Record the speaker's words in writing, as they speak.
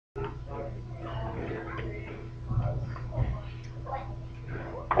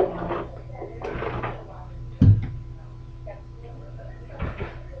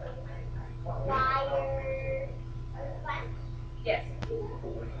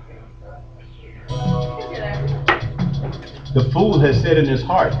The fool has said in his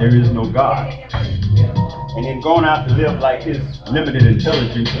heart, there is no God. And in going out to live like his limited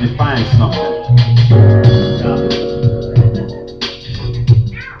intelligence, he finds something.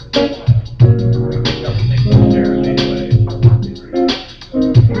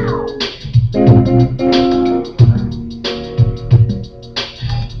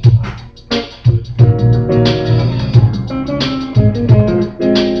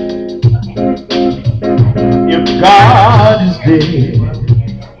 If God is dead,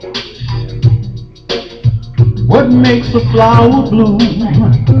 what makes a flower bloom?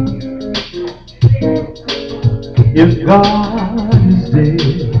 If God is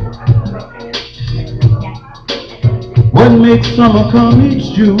dead, what makes summer come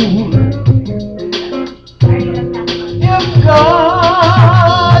each June? If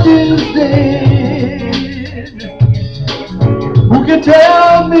God is dead, who can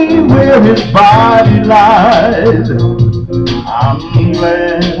tell me where his body lies? I'm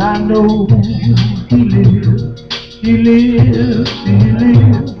glad I know he lives. He lives, he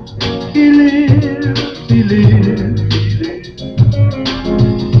lives, he lives, he lives, he lives.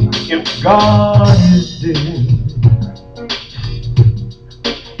 If God is dead,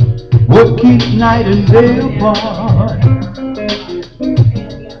 what keeps night and day apart?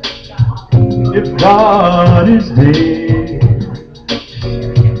 If God is dead,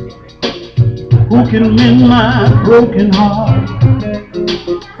 who can mend my broken heart?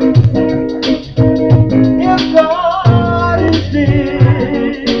 If God is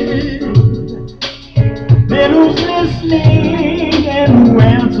dead, then who's listening and who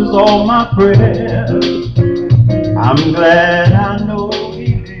answers all my prayers? I'm glad I know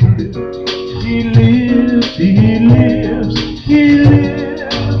he lives. He lives, he lives, he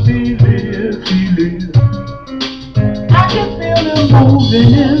lives, he lives, he lives. I can feel him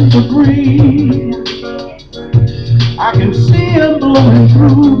moving in the breeze. I can see him blowing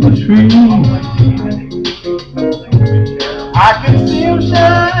through the trees. I can see him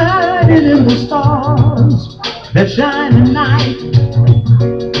shining in the stars that shine at night.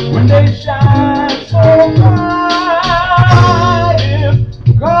 When they shine so bright,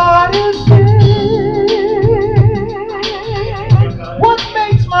 if God is dead, what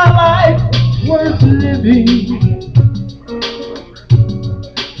makes my life worth living?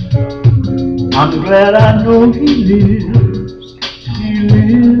 I'm glad I know he lives. He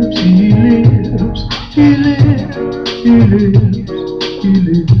lives, he lives, he lives, he lives, he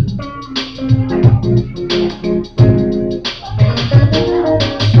lives.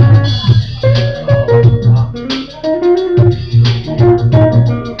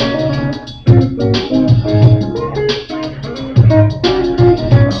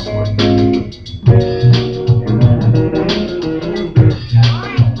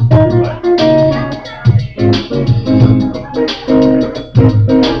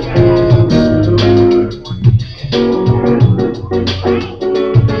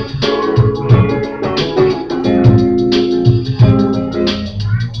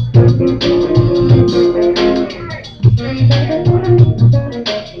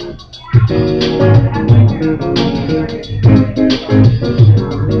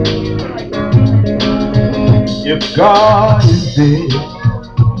 If God is dead,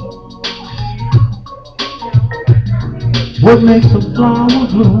 what makes a flower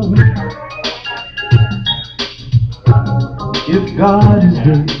bloom? If God is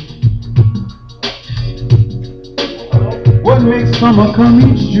dead, what makes summer come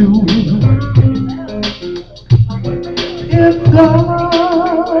each June? If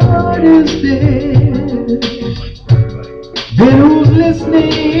God is dead, then who's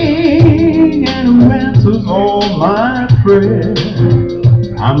listening and who answers all my prayers?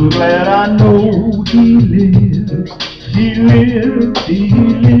 I'm glad I know he lives. He lives, he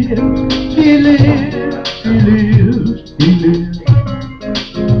lives, he lives, he lives, he lives.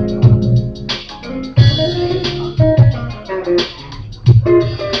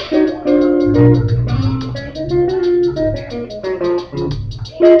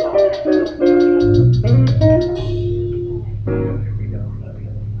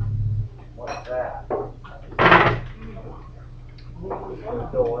 What's that?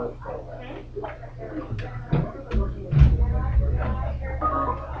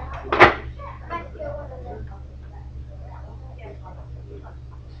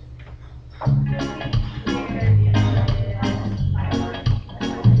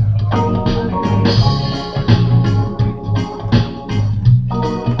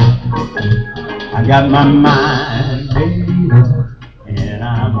 I got my mind made up, and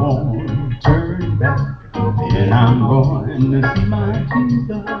I won't turn back, and I'm going to see my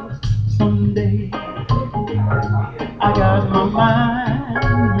Jesus someday. I got my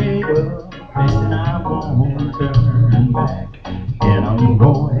mind made up and I won't turn back. And I'm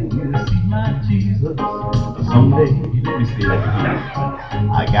going to see my Jesus someday. Let me see that again.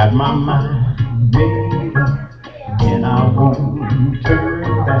 I got my mind made up and I won't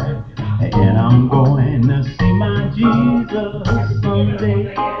turn back. And I'm going to see my Jesus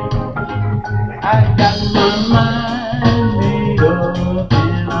someday. I got my mind made up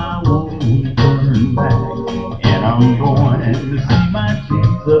and I won't turn back. And I'm going to see my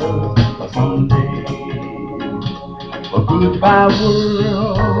Jesus someday. A goodbye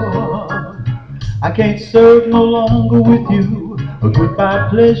world, I can't serve no longer with you. A goodbye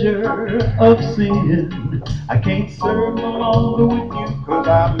pleasure of sin, I can't serve no longer with you. 'Cause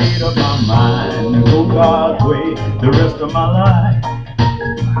I made up my mind to go God's way the rest of my life.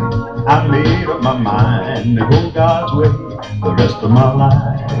 I made up my mind to go God's way the rest of my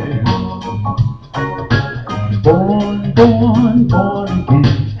life. Born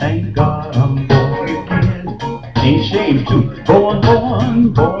again. Thank God I'm born again. Ain't ashamed to. Born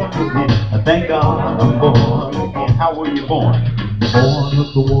again. Thank God I'm born again. How were you born? Born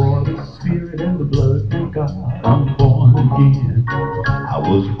of the water, spirit, and the blood. Thank God I'm born again. I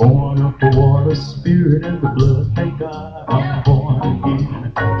was born of the water, spirit, and the blood. Thank God I'm born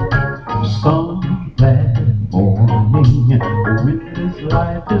again. Some glad morning when this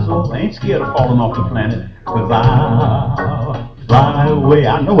life is over. I ain't scared of falling off the planet, 'cause I'll fly away.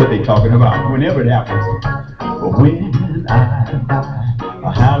 I know what they're talking about whenever it happens. But when I die,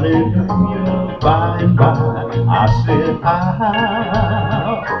 hallelujah, by and by, I said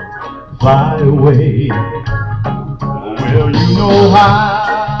I'll fly away. Well, you know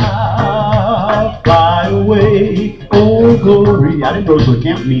how fly away, oh glory. I didn't know it was a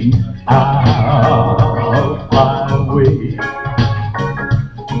camp meeting. I'll fly away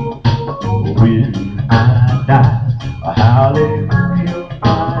when I die. Hallelujah,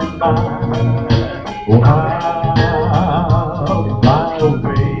 bye bye. Oh, I'll fly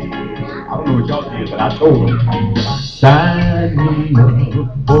away. I don't know what y'all did, but I told them. Sign me up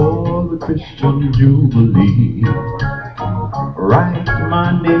for the Christian Jubilee. Write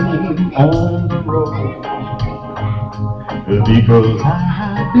my name on the roll, because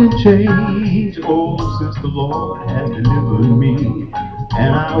I've been changed, oh, since the Lord has delivered me.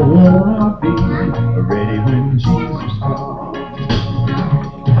 And I wanna be ready when Jesus comes.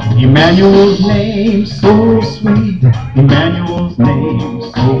 Emmanuel's name so sweet, Emmanuel's name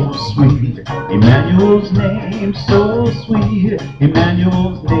so sweet, Emmanuel's name so sweet,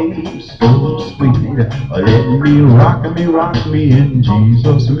 Emmanuel's name so sweet. Let me rock me in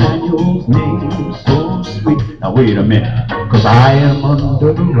Jesus. Emmanuel's name so sweet. Now wait a minute, 'cause I am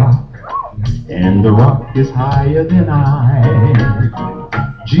under the rock, and the rock is higher than I.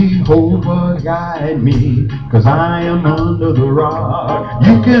 Jehovah guide me, 'cause I am under the rock.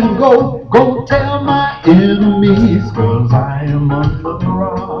 You can go tell my enemies, 'cause I am under the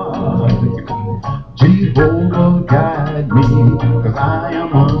rock. Jehovah guide me, 'cause I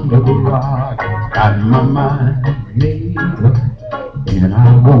am under the rock. Got my mind made up, and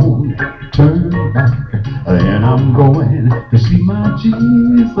I won't turn back. And I'm going to see my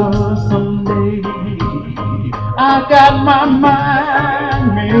Jesus someday. I got my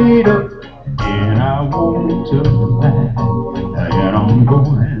mind made up, and I won't turn back. And I'm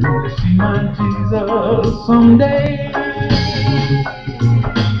going to see my Jesus someday.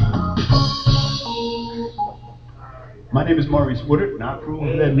 My name is Maurice Woodard, and I approve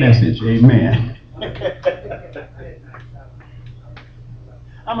of that message. Amen.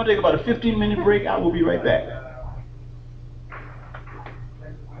 I'm going to take about a 15-minute break. I will be right back.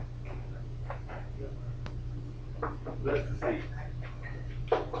 Bless the saints.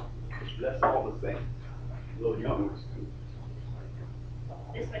 Bless all the saints. A little young ones too.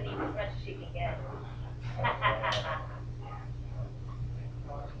 This one needs as much as she can get.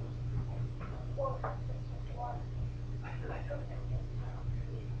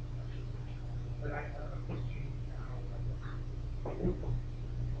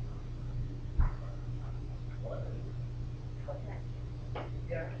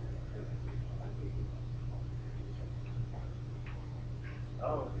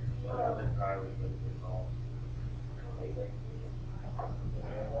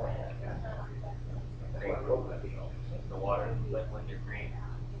 The water, like when you're green.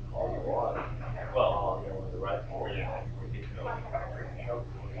 All the water. Well, the right for you.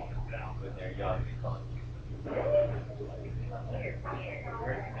 When they're young, they call it.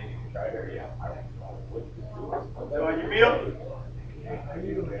 So on your meal?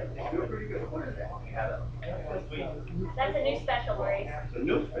 That's a new special, Maurice. It's a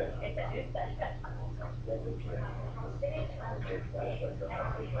new special. It's a new special. Supposed to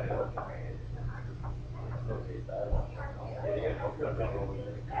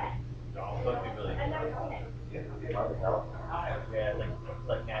be really I've never seen it. yeah, it's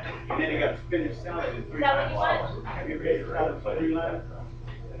like natural. And then you got spinach salad in Is three that what times. you want? Have you ever had salad for 3 lines?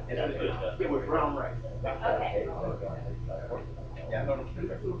 Yeah, with brown rice. Okay. Yeah, no, no.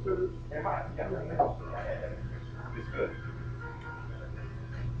 They're hot. Yeah. It's good.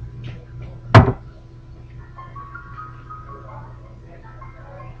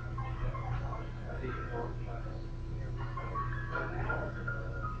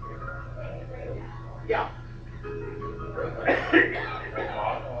 Yeah.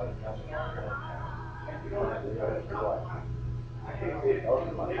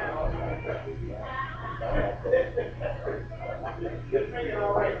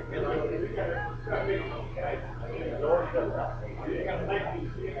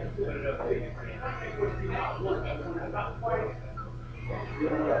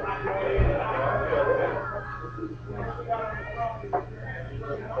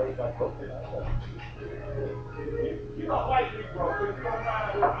 You don't like me, bro, but you don't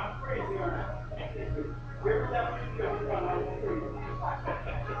mind. I'm crazy, aren't I? Every time you do it, I'm crazy.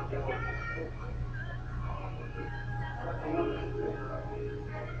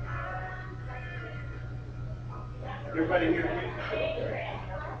 Everybody hear me?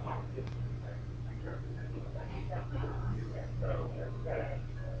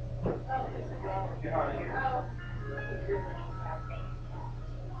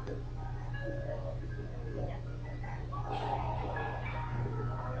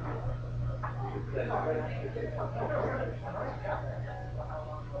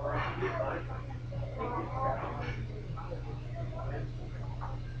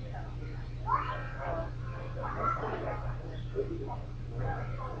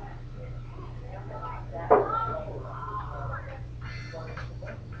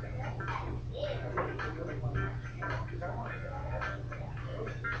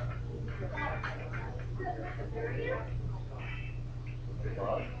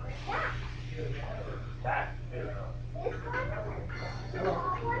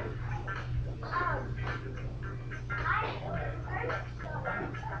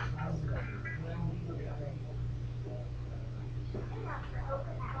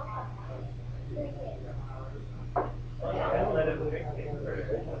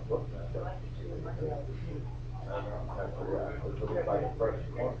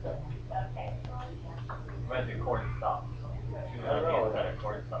 Reminds me of corn stalks. Chewing on the inside of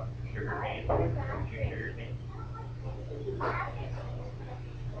corn stalks. Sugar cane. Chew sugar cane.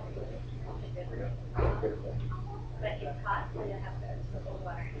 But it's hot, so you have to put cold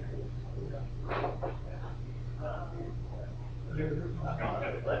water in it.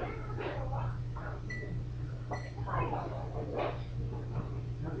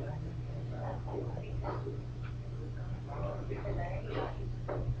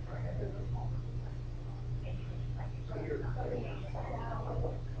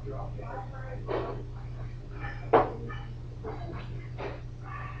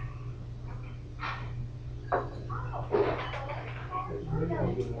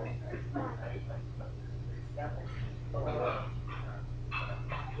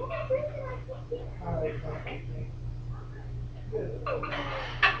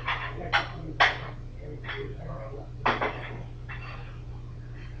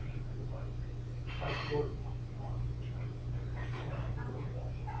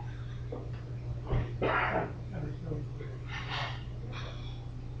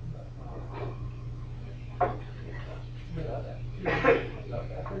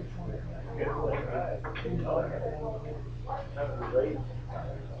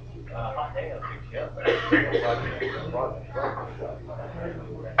 Hot day, I'll fix you up.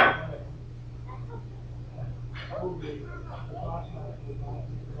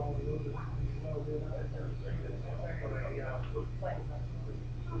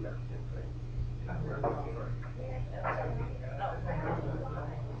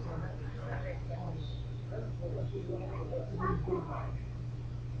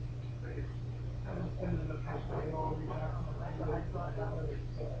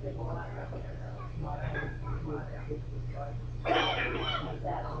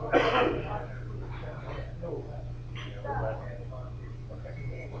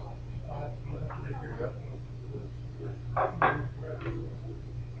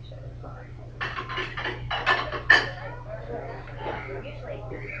 Usually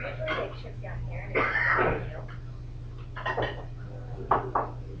they chip down here and it's you.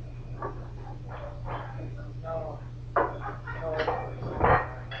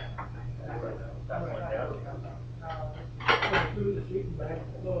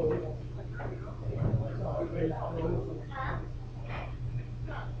 I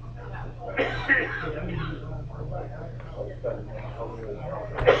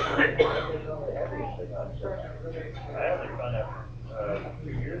only found out